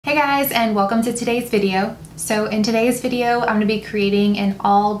guys, and welcome to today's video. So in today's video, I'm going to be creating an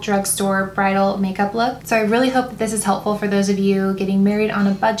all drugstore bridal makeup look. So I really hope that this is helpful for those of you getting married on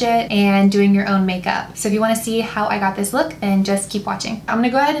a budget and doing your own makeup. So if you want to see how I got this look, then just keep watching. I'm going to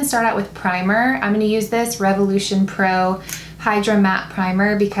go ahead and start out with primer. I'm going to use this Revolution Pro Hydra Matte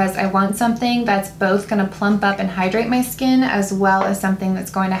Primer because I want something that's both going to plump up and hydrate my skin, as well as something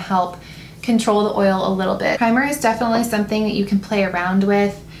that's going to help control the oil a little bit. Primer is definitely something that you can play around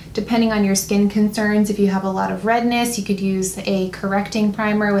with depending on your skin concerns. If you have a lot of redness, you could use a correcting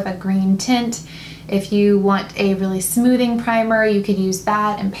primer with a green tint. If you want a really smoothing primer, you could use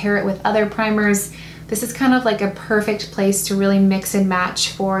that and pair it with other primers. This is kind of like a perfect place to really mix and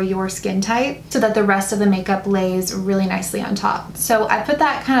match for your skin type so that the rest of the makeup lays really nicely on top. So I put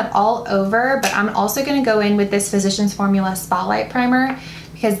that kind of all over, but I'm also going to go in with this Physicians Formula Spotlight Primer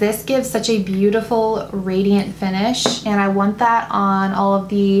because this gives such a beautiful radiant finish, and I want that on all of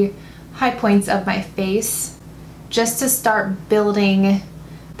the high points of my face just to start building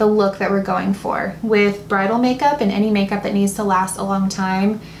the look that we're going for. With bridal makeup and any makeup that needs to last a long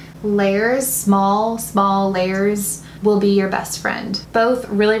time, layers, small layers will be your best friend. Both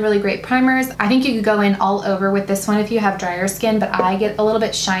really great primers. I think you could go in all over with this one if you have drier skin, but I get a little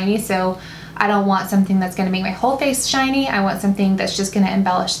bit shiny, so I don't want something that's going to make my whole face shiny. I want something that's just going to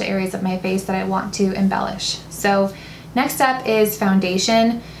embellish the areas of my face that I want to embellish. So next up is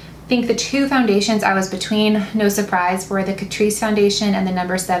foundation. I think the two foundations I was between, no surprise, were the Catrice foundation and the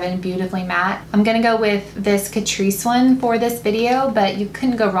number 7 Beautifully Matte. I'm going to go with this Catrice one for this video, but you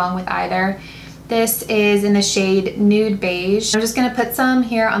couldn't go wrong with either. This is in the shade Nude Beige. I'm just going to put some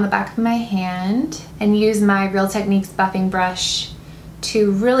here on the back of my hand and use my Real Techniques buffing brush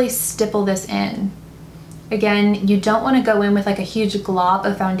to really stipple this in. Again, you don't want to go in with like a huge glob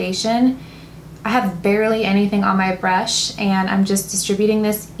of foundation. I have barely anything on my brush, and I'm just distributing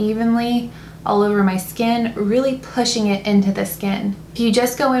this evenly all over my skin, really pushing it into the skin. If you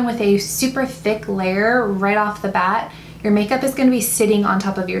just go in with a super thick layer right off the bat, your makeup is going to be sitting on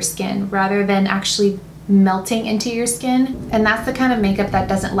top of your skin rather than actually melting into your skin. And that's the kind of makeup that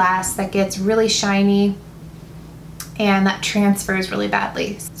doesn't last, that gets really shiny, and that transfers really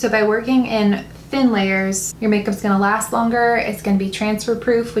badly. So by working in thin layers, your makeup's gonna last longer, it's gonna be transfer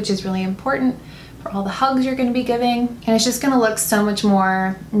proof, which is really important for all the hugs you're gonna be giving, and it's just gonna look so much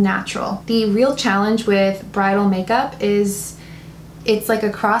more natural. The real challenge with bridal makeup is it's like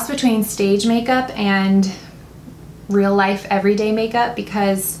a cross between stage makeup and real life everyday makeup,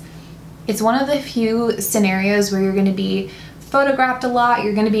 because it's one of the few scenarios where you're gonna be photographed a lot,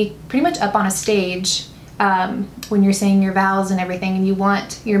 you're gonna be pretty much up on a stage when you're saying your vows and everything, and you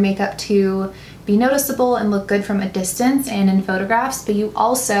want your makeup to be noticeable and look good from a distance and in photographs, but you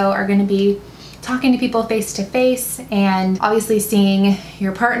also are going to be talking to people face to face and obviously seeing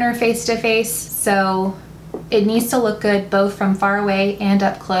your partner face to face, so it needs to look good both from far away and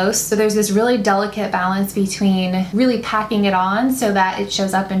up close. So there's this really delicate balance between really packing it on so that it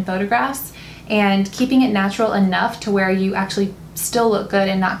shows up in photographs and keeping it natural enough to where you actually still look good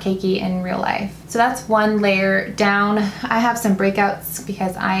and not cakey in real life. So that's one layer down. I have some breakouts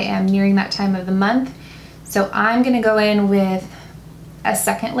because I am nearing that time of the month. So I'm gonna go in with a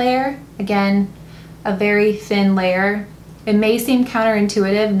second layer. Again, a very thin layer. It may seem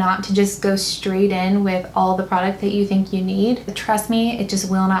counterintuitive not to just go straight in with all the product that you think you need, but trust me, it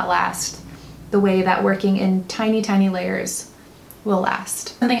just will not last the way that working in tiny layers will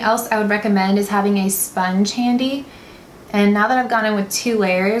last. Something else I would recommend is having a sponge handy. And now that I've gone in with 2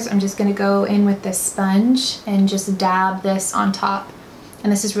 layers, I'm just gonna go in with this sponge and just dab this on top.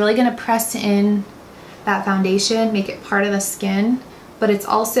 And this is really gonna press in that foundation, make it part of the skin, but it's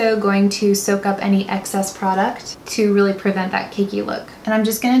also going to soak up any excess product to really prevent that cakey look. And I'm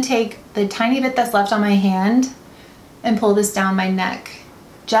just gonna take the tiny bit that's left on my hand and pull this down my neck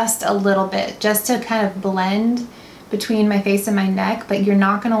just a little bit, just to kind of blend between my face and my neck, but you're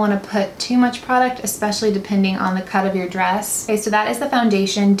not going to want to put too much product, especially depending on the cut of your dress. Okay, so that is the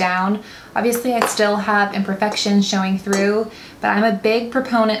foundation down. Obviously I still have imperfections showing through, but I'm a big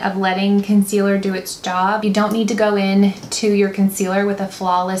proponent of letting concealer do its job. You don't need to go in to your concealer with a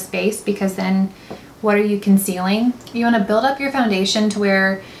flawless base, because then what are you concealing? You want to build up your foundation to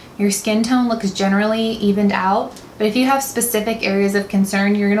where your skin tone looks generally evened out, but if you have specific areas of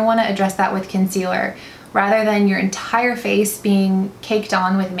concern, you're going to want to address that with concealer. Rather than your entire face being caked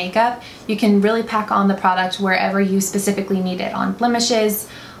on with makeup, you can really pack on the product wherever you specifically need it. On blemishes,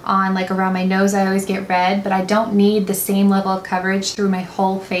 on like around my nose I always get red, but I don't need the same level of coverage through my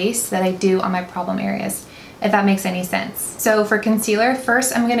whole face that I do on my problem areas, if that makes any sense. So for concealer,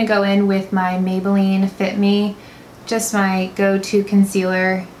 first I'm gonna go in with my Maybelline Fit Me, just my go-to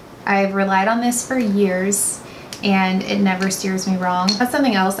concealer I've relied on this for years and it never steers me wrong. That's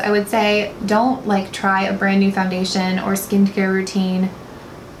something else I would say. Don't like try a brand new foundation or skincare routine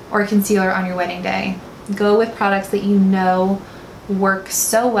or concealer on your wedding day. Go with products that you know work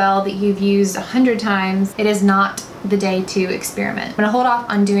so well, that you've used 100 times. It is not the day to experiment. I'm gonna hold off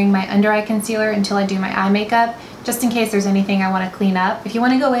on doing my under eye concealer until I do my eye makeup, just in case there's anything I wanna clean up. If you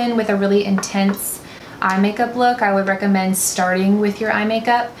wanna go in with a really intense eye makeup look, I would recommend starting with your eye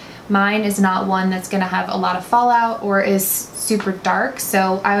makeup. Mine is not one that's gonna have a lot of fallout or is super dark,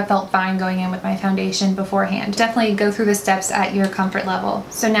 so I felt fine going in with my foundation beforehand. Definitely go through the steps at your comfort level.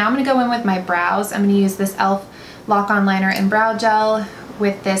 So now I'm gonna go in with my brows. I'm gonna use this e.l.f. Lock-On Liner and Brow Gel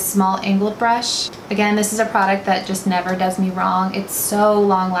with this small angled brush. Again, this is a product that just never does me wrong. It's so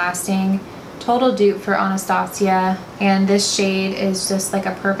long-lasting. Total dupe for Anastasia, and this shade is just like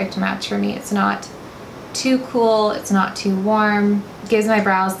a perfect match for me. It's not too cool, it's not too warm. It gives my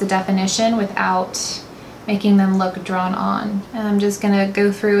brows the definition without making them look drawn on. And I'm just gonna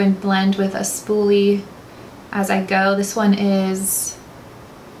go through and blend with a spoolie as I go. This one is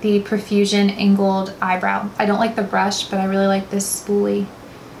the Profusion Angled Eyebrow. I don't like the brush, but I really like this spoolie.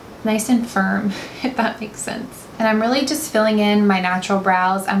 Nice and firm, if that makes sense. And I'm really just filling in my natural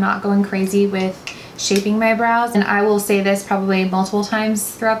brows. I'm not going crazy with shaping my brows. And I will say this probably multiple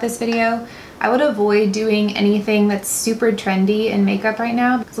times throughout this video. I would avoid doing anything that's super trendy in makeup right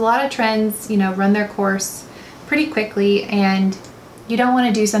now, because a lot of trends, you know, run their course pretty quickly, and you don't want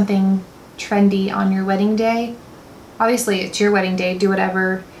to do something trendy on your wedding day. Obviously, it's your wedding day, do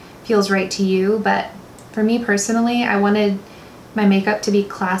whatever feels right to you, but for me personally, I wanted my makeup to be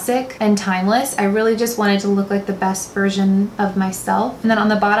classic and timeless. I really just wanted to look like the best version of myself. And then on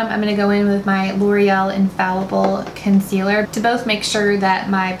the bottom, I'm gonna go in with my L'Oreal Infallible Concealer to both make sure that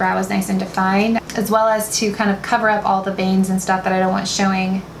my brow is nice and defined, as well as to kind of cover up all the veins and stuff that I don't want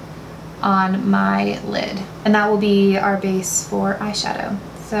showing on my lid. And that will be our base for eyeshadow.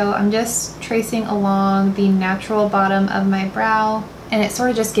 So I'm just tracing along the natural bottom of my brow, and it sort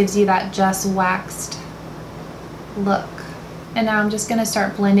of just gives you that just waxed look. And now I'm just gonna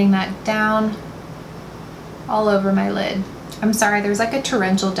start blending that down all over my lid. I'm sorry, there's like a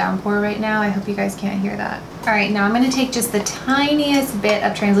torrential downpour right now. I hope you guys can't hear that. All right, now I'm gonna take just the tiniest bit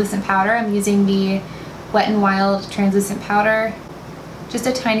of translucent powder. I'm using the Wet n Wild translucent powder. Just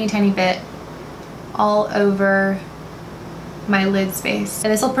a tiny, tiny bit all over my lid space.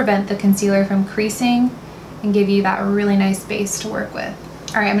 And this will prevent the concealer from creasing and give you that really nice base to work with.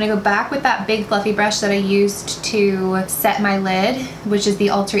 All right, I'm gonna go back with that big fluffy brush that I used to set my lid, which is the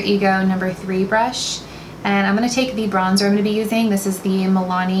Alter Ego No. 3 brush. And I'm gonna take the bronzer I'm gonna be using. This is the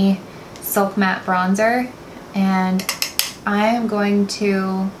Milani Silk Matte Bronzer. And I am going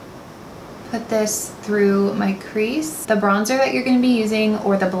to put this through my crease. The bronzer that you're gonna be using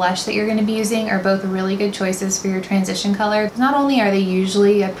or the blush that you're gonna be using are both really good choices for your transition color. Not only are they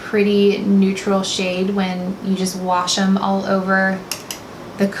usually a pretty neutral shade when you just wash them all over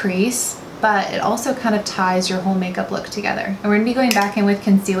the crease, but it also kind of ties your whole makeup look together. And we're gonna be going back in with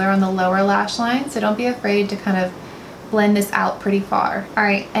concealer on the lower lash line, so don't be afraid to kind of blend this out pretty far. All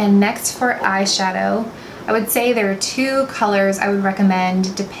right, and next for eyeshadow, I would say there are two colors I would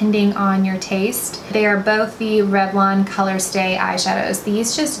recommend depending on your taste. They are both the Revlon Color Stay eyeshadows.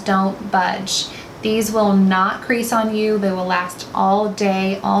 These just don't budge. These will not crease on you. They will last all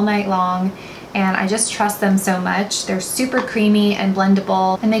day, all night long. And I just trust them so much. They're super creamy and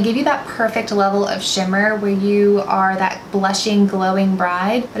blendable, and they give you that perfect level of shimmer where you are that blushing, glowing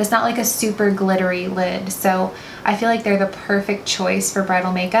bride, but it's not like a super glittery lid. So I feel like they're the perfect choice for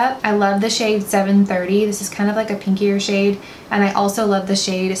bridal makeup. I love the shade 730. This is kind of like a pinkier shade. And I also love the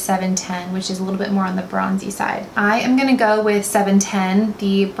shade 710, which is a little bit more on the bronzy side. I am gonna go with 710,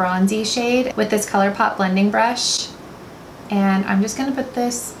 the bronzy shade, with this ColourPop blending brush. And I'm just gonna put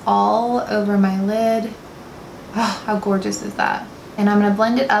this all over my lid. Oh, how gorgeous is that? And I'm gonna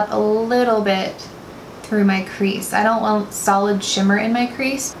blend it up a little bit through my crease. I don't want solid shimmer in my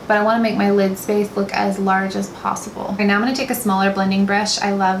crease, but I wanna make my lid space look as large as possible. Right now I'm gonna take a smaller blending brush.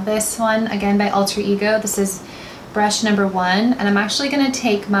 I love this one, again by Alter Ego. This is brush number 1, and I'm actually gonna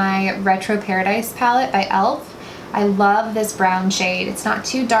take my Retro Paradise palette by e.l.f. I love this brown shade. It's not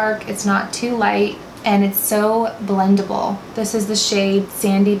too dark, it's not too light, and it's so blendable. This is the shade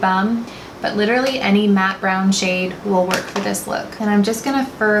Sandy Bum, but literally any matte brown shade will work for this look. And I'm just gonna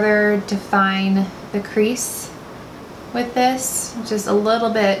further define the crease with this, which is a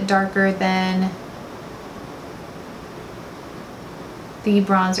little bit darker than the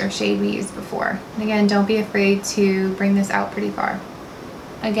bronzer shade we used before. And again, don't be afraid to bring this out pretty far.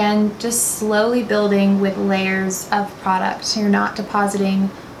 Again, just slowly building with layers of product. You're not depositing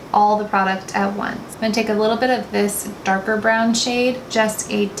all the product at once. I'm gonna take a little bit of this darker brown shade,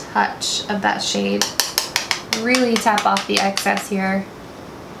 just a touch of that shade. Really tap off the excess here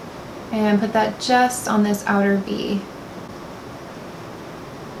and put that just on this outer V.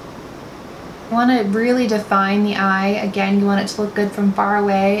 You want to really define the eye. Again, you want it to look good from far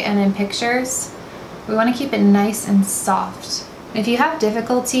away and in pictures. We want to keep it nice and soft. If you have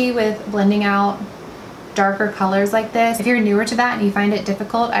difficulty with blending out darker colors like this, if you're newer to that and you find it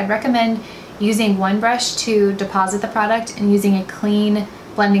difficult, I'd recommend using one brush to deposit the product and using a clean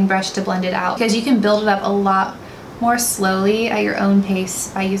blending brush to blend it out, because you can build it up a lot more slowly at your own pace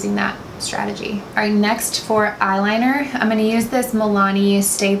by using that strategy. All right, next for eyeliner, I'm gonna use this Milani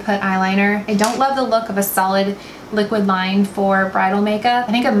Stay Put eyeliner. I don't love the look of a solid liquid line for bridal makeup.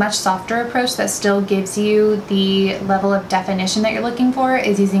 I think a much softer approach that still gives you the level of definition that you're looking for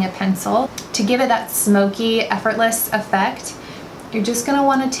is using a pencil. To give it that smoky, effortless effect, you're just gonna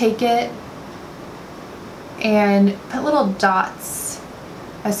wanna take it and put little dots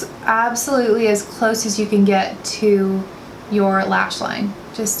absolutely as close as you can get to your lash line.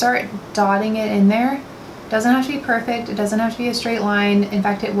 Just start dotting it in there. It doesn't have to be perfect. It doesn't have to be a straight line. In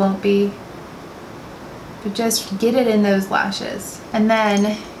fact, it won't be. But just get it in those lashes. And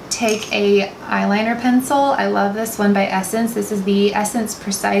then take a eyeliner pencil. I love this one by Essence. This is the Essence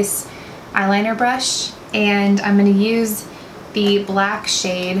Precise eyeliner brush. And I'm gonna use the black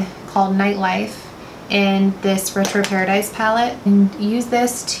shade called Nightlife in this Retro Paradise palette, and use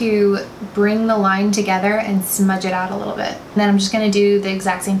this to bring the line together and smudge it out a little bit. And then I'm just gonna do the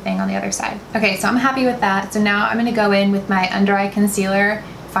exact same thing on the other side. Okay, so I'm happy with that. So now I'm gonna go in with my under eye concealer,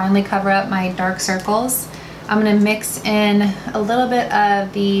 finally cover up my dark circles. I'm gonna mix in a little bit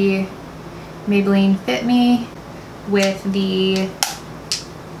of the Maybelline Fit Me with the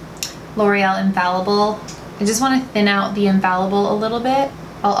L'Oreal Infallible. I just wanna thin out the Infallible a little bit,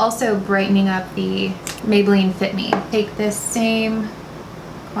 while also brightening up the Maybelline Fit Me. Take this same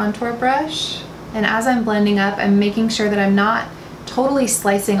contour brush, and as I'm blending up, I'm making sure that I'm not totally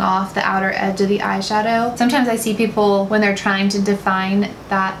slicing off the outer edge of the eyeshadow. Sometimes I see people, when they're trying to define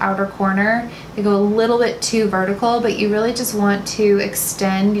that outer corner, they go a little bit too vertical, but you really just want to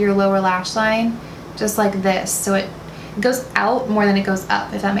extend your lower lash line just like this, so it goes out more than it goes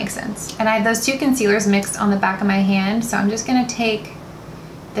up, if that makes sense. And I have those two concealers mixed on the back of my hand, so I'm just gonna take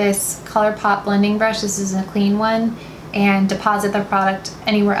this ColourPop blending brush, this is a clean one, and deposit the product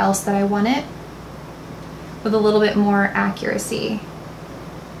anywhere else that I want it with a little bit more accuracy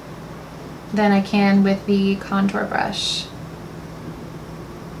than I can with the contour brush.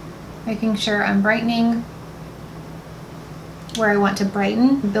 Making sure I'm brightening where I want to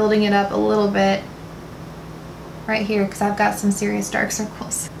brighten, building it up a little bit right here because I've got some serious dark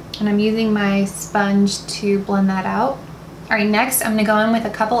circles. And I'm using my sponge to blend that out. All right, next I'm gonna go in with a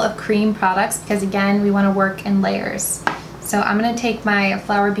couple of cream products because again, we wanna work in layers. So I'm gonna take my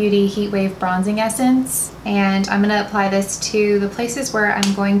Flower Beauty Heat Wave Bronzing Essence and I'm gonna apply this to the places where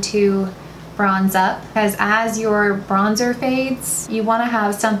I'm going to bronze up, because as your bronzer fades, you wanna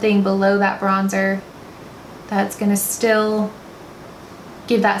have something below that bronzer that's gonna still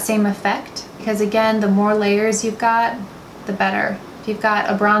give that same effect, because again, the more layers you've got, the better. If you've got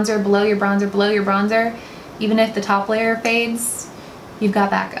a bronzer below your bronzer below your bronzer, even if the top layer fades, you've got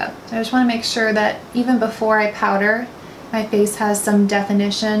backup. So I just want to make sure that even before I powder, my face has some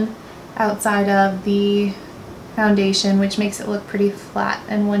definition outside of the foundation, which makes it look pretty flat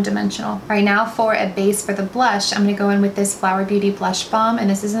and one-dimensional. All right, now for a base for the blush, I'm going to go in with this Flower Beauty Blush Balm, and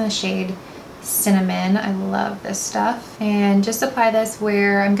this is in the shade Cinnamon. I love this stuff. And just apply this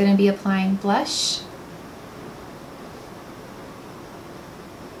where I'm going to be applying blush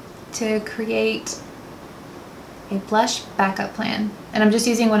to create a blush backup plan. And I'm just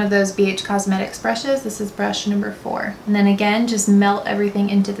using one of those BH Cosmetics brushes. This is brush number 4. And then again, just melt everything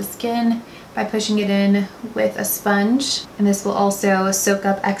into the skin by pushing it in with a sponge. And this will also soak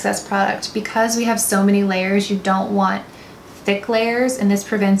up excess product. Because we have so many layers, you don't want thick layers, and this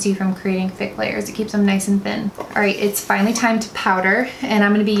prevents you from creating thick layers. It keeps them nice and thin. All right, it's finally time to powder, and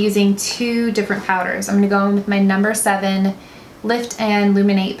I'm gonna be using 2 different powders. I'm gonna go in with my number 7 Lift and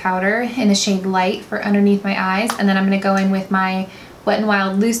Illuminate powder in the shade Light for underneath my eyes, and then I'm going to go in with my Wet n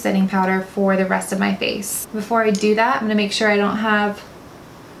Wild Loose Setting powder for the rest of my face. Before I do that, I'm going to make sure I don't have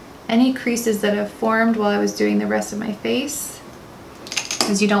any creases that have formed while I was doing the rest of my face,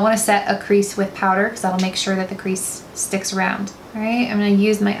 because you don't want to set a crease with powder because that'll make sure that the crease sticks around. All right, I'm going to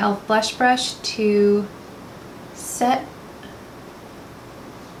use my e.l.f. blush brush to set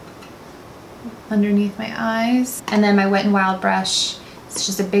underneath my eyes, and then my Wet n Wild brush, it's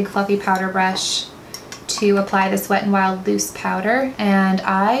just a big fluffy powder brush, to apply this Wet n Wild loose powder, and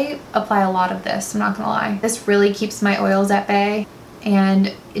I apply a lot of this, I'm not gonna lie. This really keeps my oils at bay,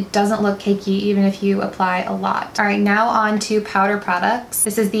 and it doesn't look cakey even if you apply a lot. All right, now on to powder products.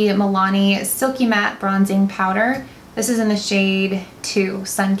 This is the Milani Silky Matte Bronzing Powder. This is in the shade 2,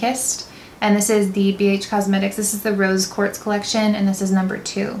 Sunkisssed. And this is the BH Cosmetics. This is the Rose Quartz collection, and this is number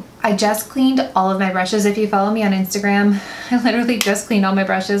 2. I just cleaned all of my brushes. If you follow me on Instagram, I literally just cleaned all my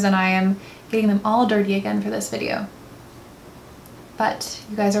brushes, and I am getting them all dirty again for this video. But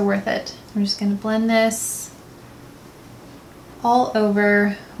you guys are worth it. I'm just gonna blend this all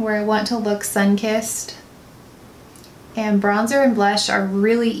over where I want to look sun-kissed. And bronzer and blush are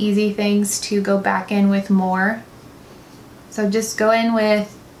really easy things to go back in with more. So just go in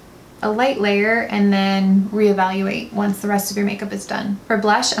with a light layer and then reevaluate once the rest of your makeup is done. For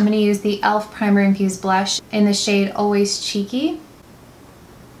blush, I'm going to use the e.l.f. Primer Infused Blush in the shade Always Cheeky.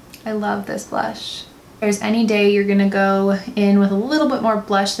 I love this blush. If there's any day you're going to go in with a little bit more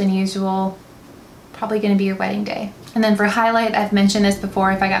blush than usual, probably going to be your wedding day. And then for highlight, I've mentioned this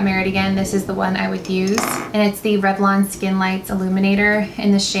before, if I got married again, this is the one I would use. And it's the Revlon Skin Lights Illuminator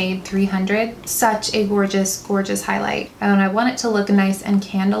in the shade 300. Such a gorgeous, gorgeous highlight. And I want it to look nice and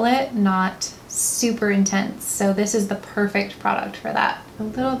candlelit, not super intense. So this is the perfect product for that. A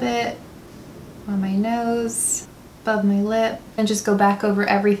little bit on my nose, above my lip, and just go back over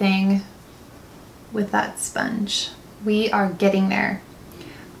everything with that sponge. We are getting there.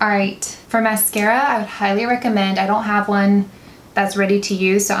 All right, for mascara, I would highly recommend, I don't have one that's ready to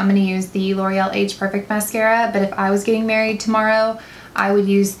use, so I'm gonna use the L'Oreal Age Perfect Mascara, but if I was getting married tomorrow, I would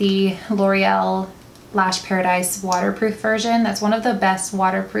use the L'Oreal Lash Paradise waterproof version. That's one of the best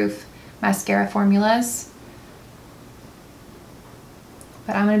waterproof mascara formulas.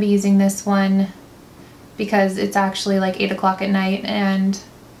 But I'm gonna be using this one because it's actually like 8 o'clock at night and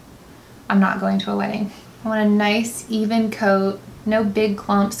I'm not going to a wedding. I want a nice even coat. No big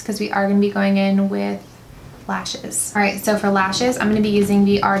clumps because we are going to be going in with lashes. All right, so for lashes, I'm going to be using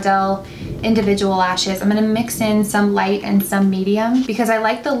the Ardell individual lashes. I'm going to mix in some light and some medium because I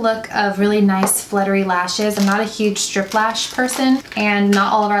like the look of really nice fluttery lashes. I'm not a huge strip lash person, and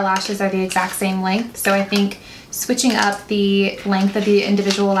not all of our lashes are the exact same length. So I think switching up the length of the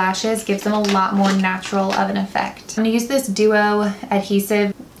individual lashes gives them a lot more natural of an effect. I'm going to use this Duo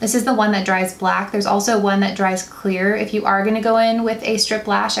adhesive. This is the one that dries black. There's also one that dries clear. If you are gonna go in with a strip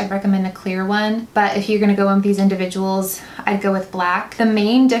lash, I'd recommend a clear one. But if you're gonna go in with these individuals, I'd go with black. The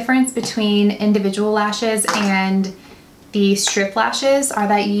main difference between individual lashes and the strip lashes are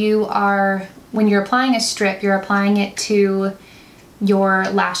that when you're applying a strip, you're applying it to your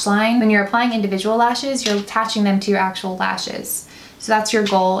lash line. When you're applying individual lashes, you're attaching them to your actual lashes. So that's your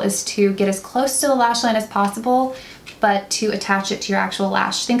goal, is to get as close to the lash line as possible, but to attach it to your actual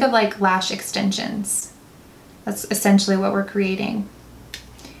lash. Think of like lash extensions. That's essentially what we're creating.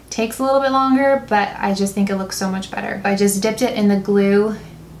 Takes a little bit longer, but I just think it looks so much better. I just dipped it in the glue,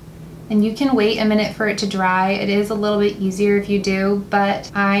 and you can wait a minute for it to dry. It is a little bit easier if you do,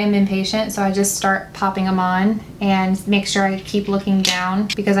 but I am impatient, so I just start popping them on and make sure I keep looking down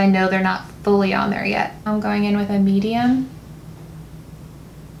because I know they're not fully on there yet. I'm going in with a medium,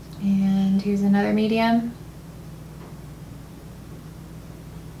 and here's another medium.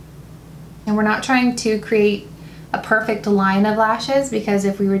 And we're not trying to create a perfect line of lashes, because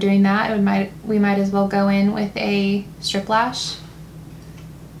if we were doing that, we might as well go in with a strip lash.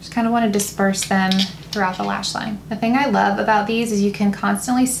 Just kind of want to disperse them throughout the lash line. The thing I love about these is you can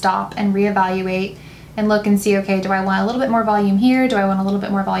constantly stop and reevaluate and look and see, okay, do I want a little bit more volume here? Do I want a little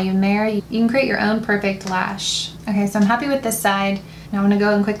bit more volume there? You can create your own perfect lash. Okay, so I'm happy with this side. Now I'm gonna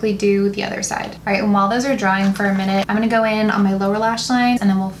go and quickly do the other side. All right, and while those are drying for a minute, I'm gonna go in on my lower lash line, and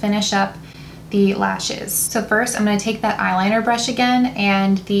then we'll finish up the lashes. So first, I'm gonna take that eyeliner brush again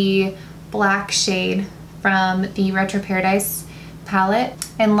and the black shade from the Retro Paradise palette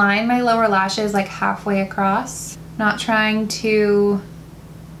and line my lower lashes like halfway across. Not trying to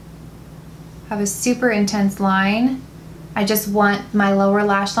have a super intense line. I just want my lower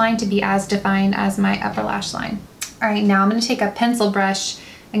lash line to be as defined as my upper lash line. All right, now I'm gonna take a pencil brush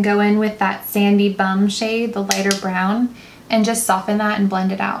and go in with that Sandy Bum shade, the lighter brown, and just soften that and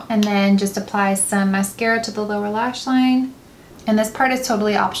blend it out. And then just apply some mascara to the lower lash line. And this part is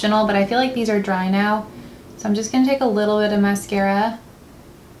totally optional, but I feel like these are dry now. So I'm just gonna take a little bit of mascara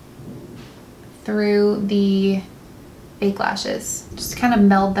through the fake lashes. Just kind of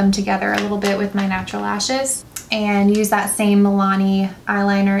meld them together a little bit with my natural lashes, and use that same Milani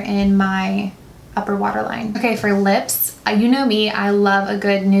eyeliner in my upper waterline. Okay, for lips, you know me, I love a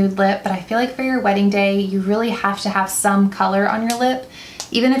good nude lip, but I feel like for your wedding day, you really have to have some color on your lip.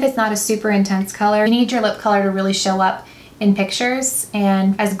 Even if it's not a super intense color, you need your lip color to really show up in pictures,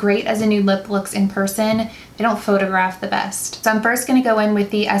 and as great as a nude lip looks in person, they don't photograph the best. So I'm first gonna go in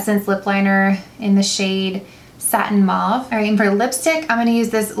with the Essence lip liner in the shade Satin Mauve. All right, and for lipstick, I'm gonna use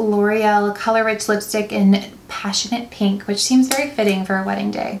this L'Oreal Color Rich lipstick in Passionate Pink, which seems very fitting for a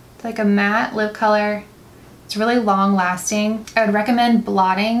wedding day. It's like a matte lip color. It's really long lasting. I would recommend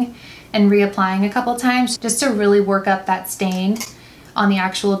blotting and reapplying a couple times just to really work up that stain on the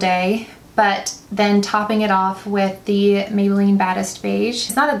actual day, but then topping it off with the Maybelline Baddest Beige.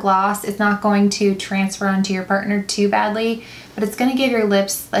 It's not a gloss, it's not going to transfer onto your partner too badly, but it's gonna give your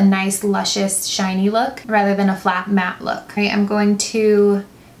lips a nice, luscious, shiny look rather than a flat matte look. Okay, I'm going to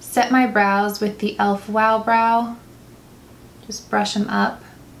set my brows with the e.l.f. Wow Brow. Just brush them up.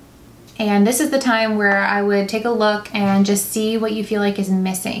 And this is the time where I would take a look and just see what you feel like is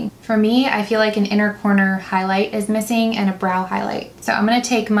missing. For me, I feel like an inner corner highlight is missing and a brow highlight. So I'm gonna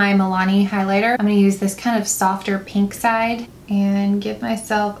take my Milani highlighter. I'm gonna use this kind of softer pink side and give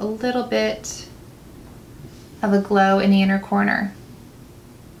myself a little bit of a glow in the inner corner.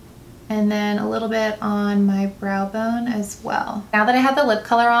 And then a little bit on my brow bone as well. Now that I have the lip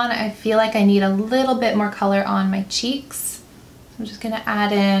color on, I feel like I need a little bit more color on my cheeks. So I'm just gonna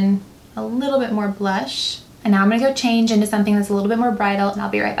add in a little bit more blush. And now I'm gonna go change into something that's a little bit more bridal, and I'll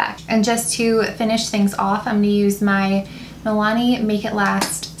be right back. And just to finish things off, I'm gonna use my Milani Make It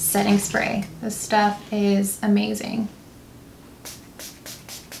Last setting spray. This stuff is amazing.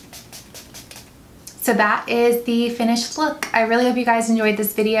 So that is the finished look. I really hope you guys enjoyed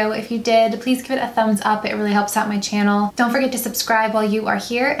this video. If you did, please give it a thumbs up. It really helps out my channel. Don't forget to subscribe while you are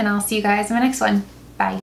here, and I'll see you guys in my next one.